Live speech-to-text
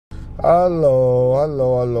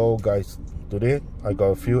Hello guys. Today I got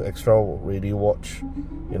a few extra ready watch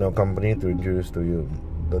in our company to introduce to you.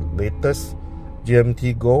 The latest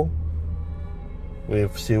GMT Go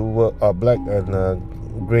with silver, black and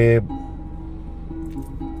grey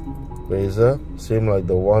blazer, same like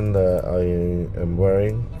the one that I am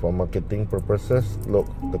wearing for marketing purposes. Look,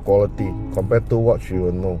 the quality compared to watch, you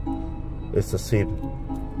will know it's the same.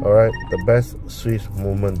 Alright, the best Swiss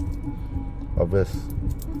movement of this.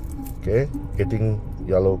 Okay, getting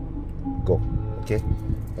yellow gold. Okay,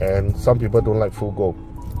 and some people don't like full gold,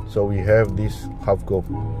 so we have this half gold.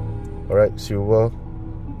 Alright, silver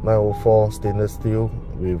 904 stainless steel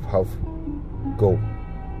with half gold.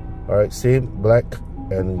 Alright, same black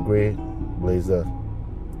and gray blazer.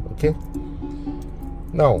 Okay,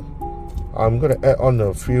 now I'm gonna add on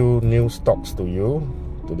a few new stocks to you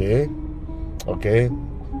today. Okay,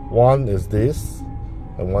 one is this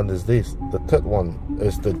and one is this. The third one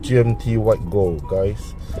is the GMT white gold,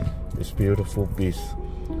 guys. It's beautiful piece.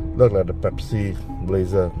 Look like the Pepsi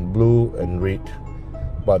blazer, blue and red,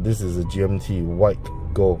 but this is a GMT white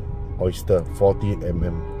gold oyster 40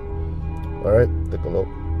 mm. All right, take a look.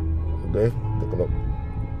 Okay, take a look.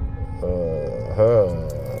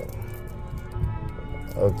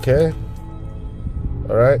 Okay,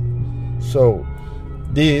 all right. So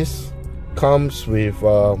this comes with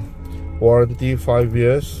warranty 5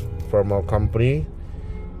 years from our company.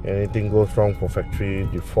 Anything goes wrong for factory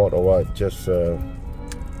default or what, just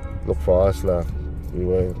look for us lah. We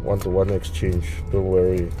will one-to-one exchange, don't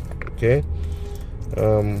worry. Okay.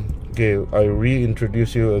 Okay, I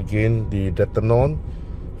reintroduce you again the Detonon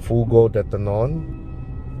full gold Detonon.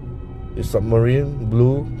 The submarine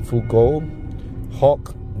blue full gold,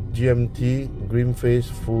 Hawk GMT green face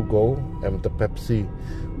full gold, and the Pepsi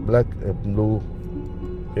black and blue,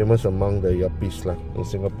 famous among the yuppies lah in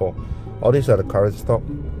Singapore. All these are the current stock.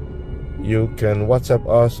 You can WhatsApp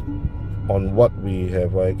us on what we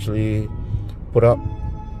have actually put up.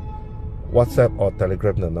 WhatsApp or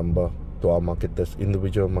Telegram the number to our marketers,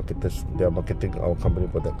 individual marketers. They are marketing our company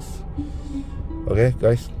products. Okay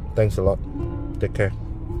guys, thanks a lot. Take care.